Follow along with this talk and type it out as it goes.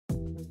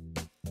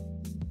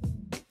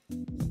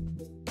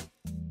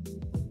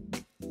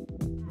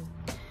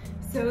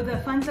So the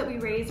funds that we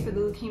raise for the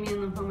Leukemia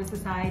and Lymphoma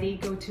Society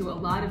go to a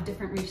lot of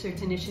different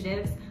research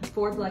initiatives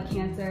for blood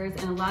cancers,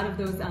 and a lot of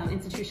those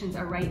institutions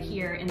are right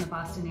here in the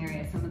Boston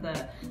area, some of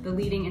the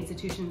leading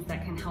institutions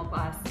that can help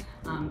us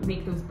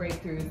make those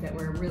breakthroughs that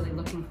we're really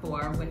looking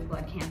for with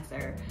blood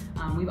cancer.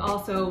 We've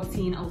also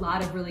seen a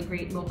lot of really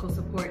great local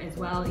support as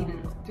well,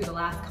 even through the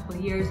last couple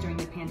of years during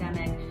the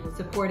pandemic,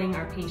 supporting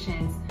our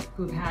patients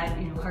who've had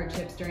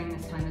hardships during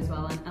this time as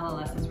well, and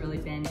LLS has really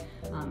been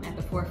at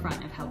the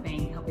forefront of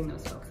helping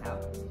those folks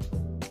out.